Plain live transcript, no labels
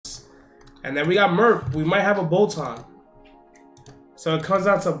And then we got Merp. We might have a botan. So it comes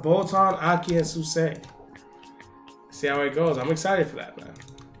down to botan, Aki, and suisei. See how it goes. I'm excited for that, man.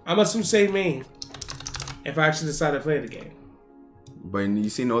 I'm a suisei main. If I actually decide to play the game. But you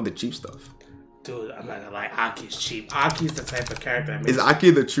seen all the cheap stuff. Dude, I'm not gonna lie. Aki's cheap. Aki's the type of character that makes Is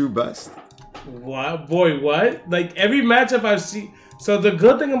Aki the true best? What? Boy, what? Like, every matchup I've seen... So the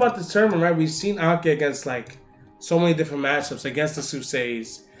good thing about this tournament, right? We've seen Aki against, like, so many different matchups. Against the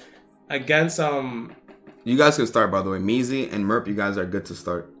suiseis. Against, You guys can start, by the way. Measy and Merp, you guys are good to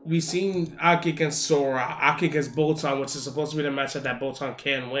start. We've seen Aki against Sora. Aki against Botan, which is supposed to be the matchup that Botan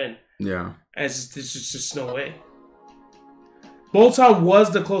can win. Yeah. And there's just no way. Botan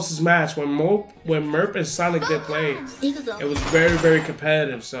was the closest match. When Merp and Sonic did play, it was very, very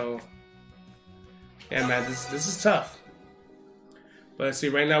competitive. So, yeah, man, this is tough. But let's see,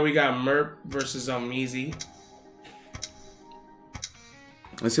 right now we got Merp versus Measy.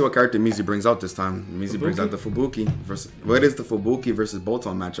 Let's see what character Measy brings out this time. Measy brings out the fubuki. What is the fubuki versus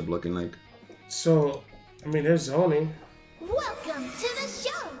Botan matchup looking like? So, I mean, there's zoning. Welcome to the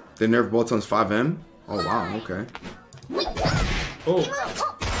show. They nerf Botan's 5M? Oh, wow, okay. Oh.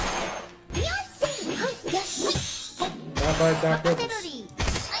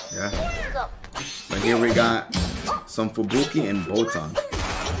 Yeah. But here we got some fubuki and Botan.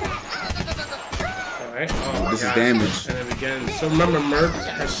 Alright. Oh, this is damage. And then again, so remember, Merp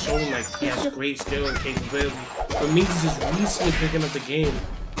has shown like he has great skill and capability. But Measy just recently picking up the game.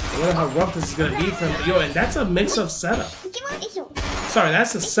 I wonder how rough this is gonna be for him. Yo, and that's a mix-up setup. Sorry,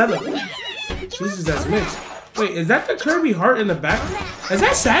 that's a setup. Jesus, that's mixed. Wait, is that the Kirby heart in the background? Is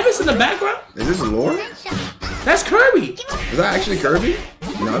that Samus in the background? Is this lore? That's Kirby. Is that actually Kirby?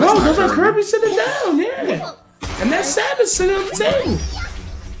 No, those are Kirby sitting down, yeah. And that's Samus sitting on the table.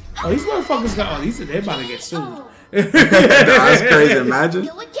 Oh, these motherfuckers got. Oh, they're about to get sued. That's crazy. Imagine.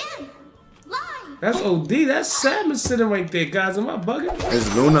 That's OD. That's Samus sitting right there, guys. Am I bugging?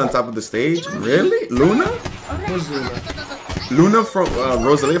 Is Luna on top of the stage? Really? Luna? Who's Luna? Luna from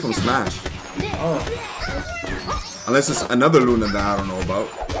Rosalia from Smash. Oh. Unless it's another Luna that I don't know about.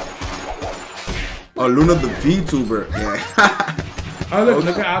 Oh, Luna the VTuber. Yeah. Oh,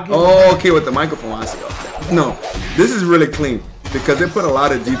 look at Aki. Oh, okay, with the microphone. I see. No, this is really clean because they put a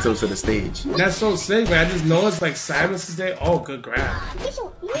lot of details to the stage. That's so sick, man. I just know it's like Samus is there. Oh, good grab.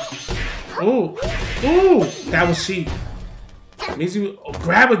 Ooh. Ooh. That was cheap. Measy,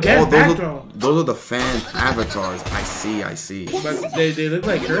 grab again, back throw. Those are the fan avatars. I see. But they look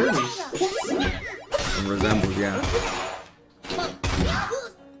like Kirby. And resembled, yeah.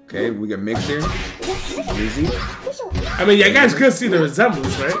 Okay, we get mixed here. Easy. I mean, you guys could see the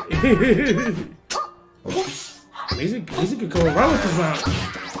resemblance, right? Measy could go around with this round.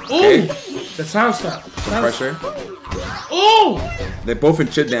 Ooh! The sound stop. Some pressure. Ooh! They're both in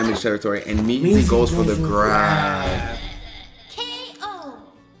chip damage territory, and Measy goes for the grab.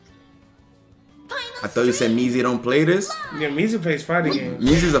 I thought you said Measy don't play this? Yeah, Measy plays fighting games.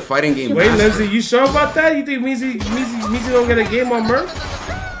 Measy's a fighting game. Wait, Lindsey, you sure about that? You think Measy don't get a game on Merp?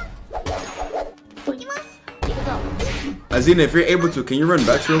 Azina, if you're able to, can you run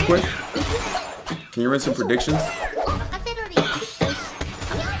bets real quick? Can you run some predictions?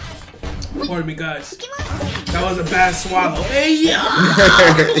 Pardon me, guys. That was a bad swallow. Hey, yeah!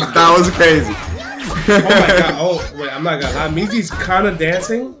 That was crazy. Oh my god. Oh, wait, I'm not gonna lie. Measy's kind of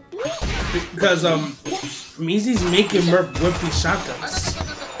dancing. Because, Measy's making Merp whip these shotguns.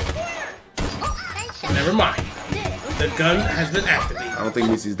 Never mind. The gun has been activated. I don't think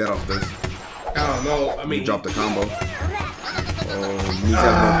Measy's dead off this. I don't know. I mean, he dropped the combo. Oh, Measy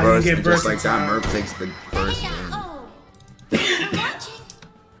has no burst. And just like that, Merp takes the first.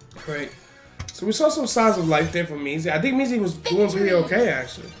 Great. So we saw some signs of life there from Measy. I think Measy was doing pretty okay,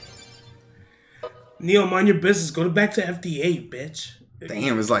 actually. Neo, mind your business. Go back to FDA, bitch.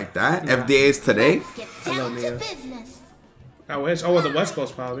 Damn, it's like that? Nah. FDA is today? Hello, Neo. I wish. Oh, well, the West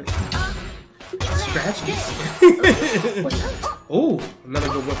Coast probably. Scratches. Ooh, another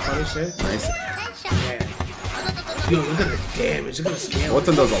good whip punish there. Nice. Yeah. Yo, look at the damage. Look at the scale.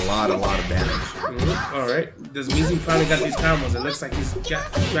 Botan does a lot of damage. Alright. Does Measy finally got these combos? It looks like he's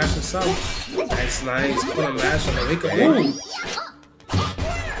got scratching some. Nice. Put a mash on the wake up. Ooh.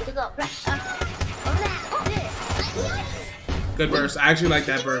 Good burst. I actually like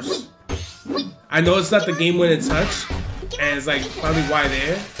that burst. I know it's not the game-winning touch, and it's like probably why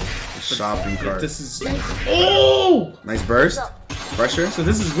there. Shopping cart. This is. Oh! Nice burst. Pressure. So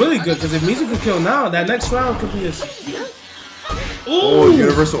this is really good because if Measy could kill now, that next round could be this. Oh,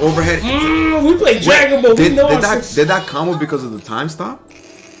 universal overhead. We played Dragon Ball. Did that combo because of the time stop?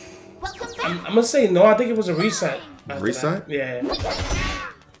 I'm gonna say no. I think it was a reset. Reset? Yeah.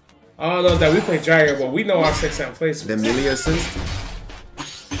 I don't know that we play Dragon, but we know our 6-7 places. The melee assist.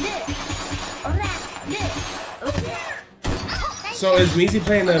 So is Measy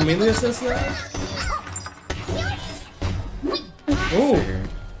playing the melee assist now? Ooh.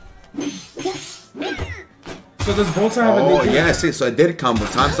 So does botan have a Oh, DP? yeah, I see. So it did combo.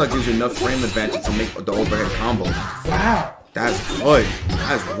 Time slot gives you enough frame advantage to make the overhead combo. Wow. That's good.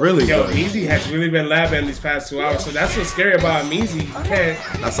 That's really Yo, good. Measy has really been labbing these past 2 hours, so that's what's scary about Measy. Okay.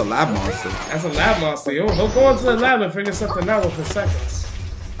 That's a lab monster. That's a lab monster. Yo, he'll go into the lab and figure something out within seconds.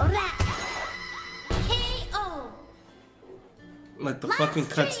 Like the fucking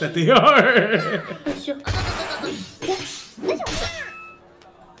cuts that they are.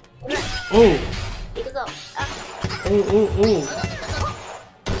 Oh. Oh, oh, oh.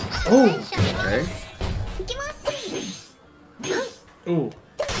 Oh. Okay. Ooh.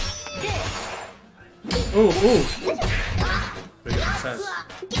 Ooh, ooh. Big success.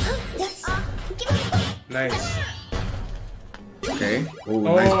 Nice. Okay. Ooh,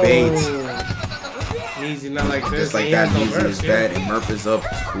 nice bait. Easy, not like this. Just like that, Measy is bad and Merp is up.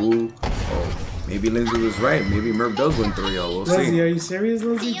 Cool. Oh, maybe Lindsey was right. Maybe Merp does win 3-0. We'll see. Lindsey, are you serious,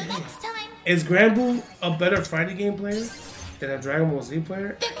 Lindsey? Is Granboo a better fighting game player than a Dragon Ball Z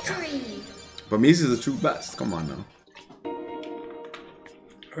player? But Measy's the true best. Come on now.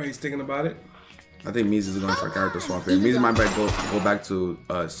 Are you thinking about it? I think Measy's going for a character swap here. Measy might go back to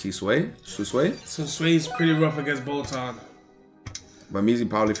suisei. Suisei is pretty rough against botan. But Measy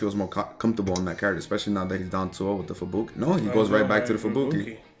probably feels more comfortable in that character, especially now that he's down 2-0 with the fubuki. No, he goes right back to the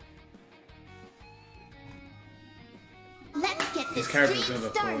fubuki. Let's get These this characters stream are the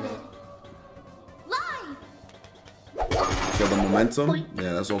started. Live. Feel the momentum?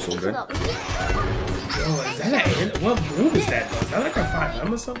 Yeah, that's also good. Oh, is that an what move is that? Is that like a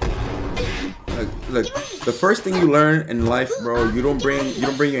 5M or something? Look, the first thing you learn in life, bro, you don't bring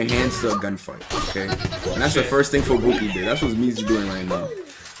your hands to a gunfight, okay? And that's the first thing fubuki did. That's what Measy doing right now.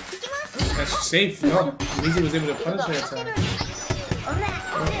 That's safe. No, Measy was able to punish that time.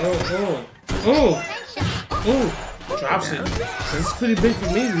 Oh, oh, oh, oh! Drops it. So this is pretty big for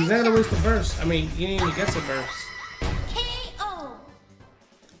Measy. He's not gonna waste the burst. I mean, he didn't even get the burst. KO.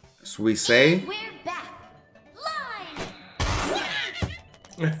 Suisei. We're back. Live.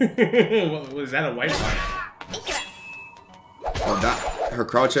 What was that, a white one? Oh, that her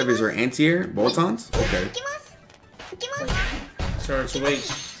crouch heavy is her anti-air boltons. Okay. Sorry, to wait.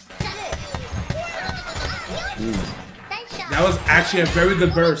 That was actually a very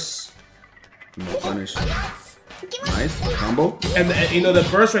good burst. No punish. Nice combo. And you know the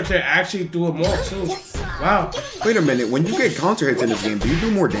burst right there actually threw him off too. Wow. Wait a minute. When you get counter hits in this game, do you do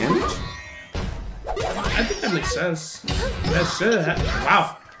more damage? I think that makes sense. That should happen.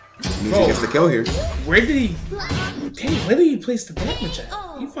 Wow. Measy gets the kill here. Where did he? Dang, where did he place the damage at?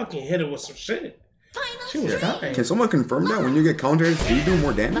 He fucking hit it with some shit. She was dying. Can someone confirm that when you get counter hits, do you do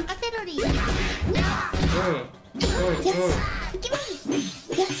more damage?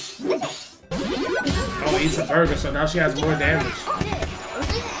 Oh, he eats a burger, so now she has more damage.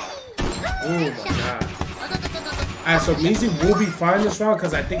 Oh my god. Alright, so Measy will be fine this round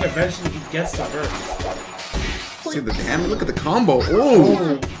because I think eventually he gets the burst. See the damage? Look at the combo. Oh!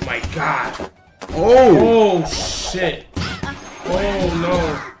 Oh my god. Oh! Oh shit. Oh no.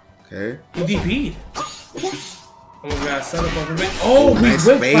 Okay. He DP'd. Oh my god, set up over bit. Oh, we Nice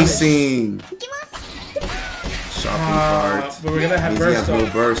whip spacing. Shocking part. But we're gonna have Measy burst has though.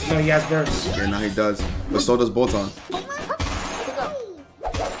 no burst. No, he has burst. Yeah, now he does. But so does Botan.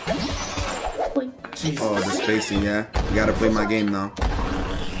 Oh, the spacing, yeah. You gotta play my game now.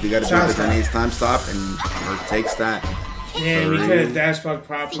 You gotta do the grenades time stop, and Merp takes that. Yeah, we could have dash bug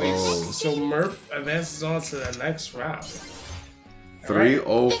properly. Oh. So Merp advances on to the next round.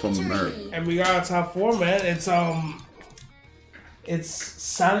 3-0 from Merp. And we got our top 4, man. It's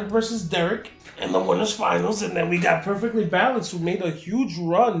Sonic versus Derriq in the winners finals, and then we got Perfectly Balanced, who made a huge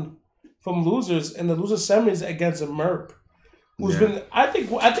run from losers in the loser semis against a Merp. Who's been, I think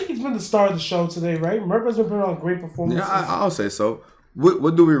he's been the star of the show today, right? Merp has been putting on great performances. Yeah, I'll say so.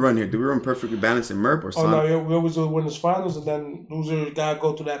 What do we run here? Do we run Perfectly Balanced in Merp or Sonic? Oh, no, yeah, we always do the winners finals, and then loser gotta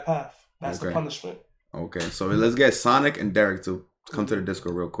go through that path. That's the punishment. Okay, so let's get Sonic and Derriq to come to the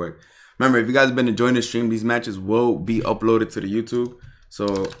Discord real quick. Remember, if you guys have been enjoying the stream, these matches will be uploaded to the YouTube.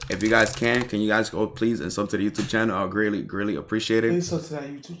 So if you guys can you guys go please and sub to the YouTube channel? I'll greatly appreciate it. Please sub to that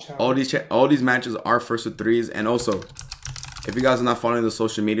YouTube channel. All these matches are first to threes, and also if you guys are not following the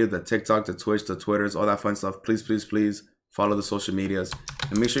social media, the TikTok, the Twitch, the Twitters, all that fun stuff, please follow the social medias.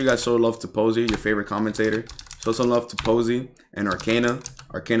 And make sure you guys show love to Posey, your favorite commentator. Show some love to Posey and Arcana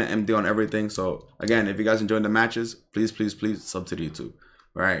MD on everything. So again, if you guys enjoyed the matches, please sub to the YouTube.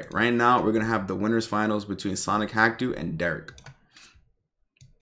 All right, right now we're gonna have the winners finals between sonichackedyou and derriq.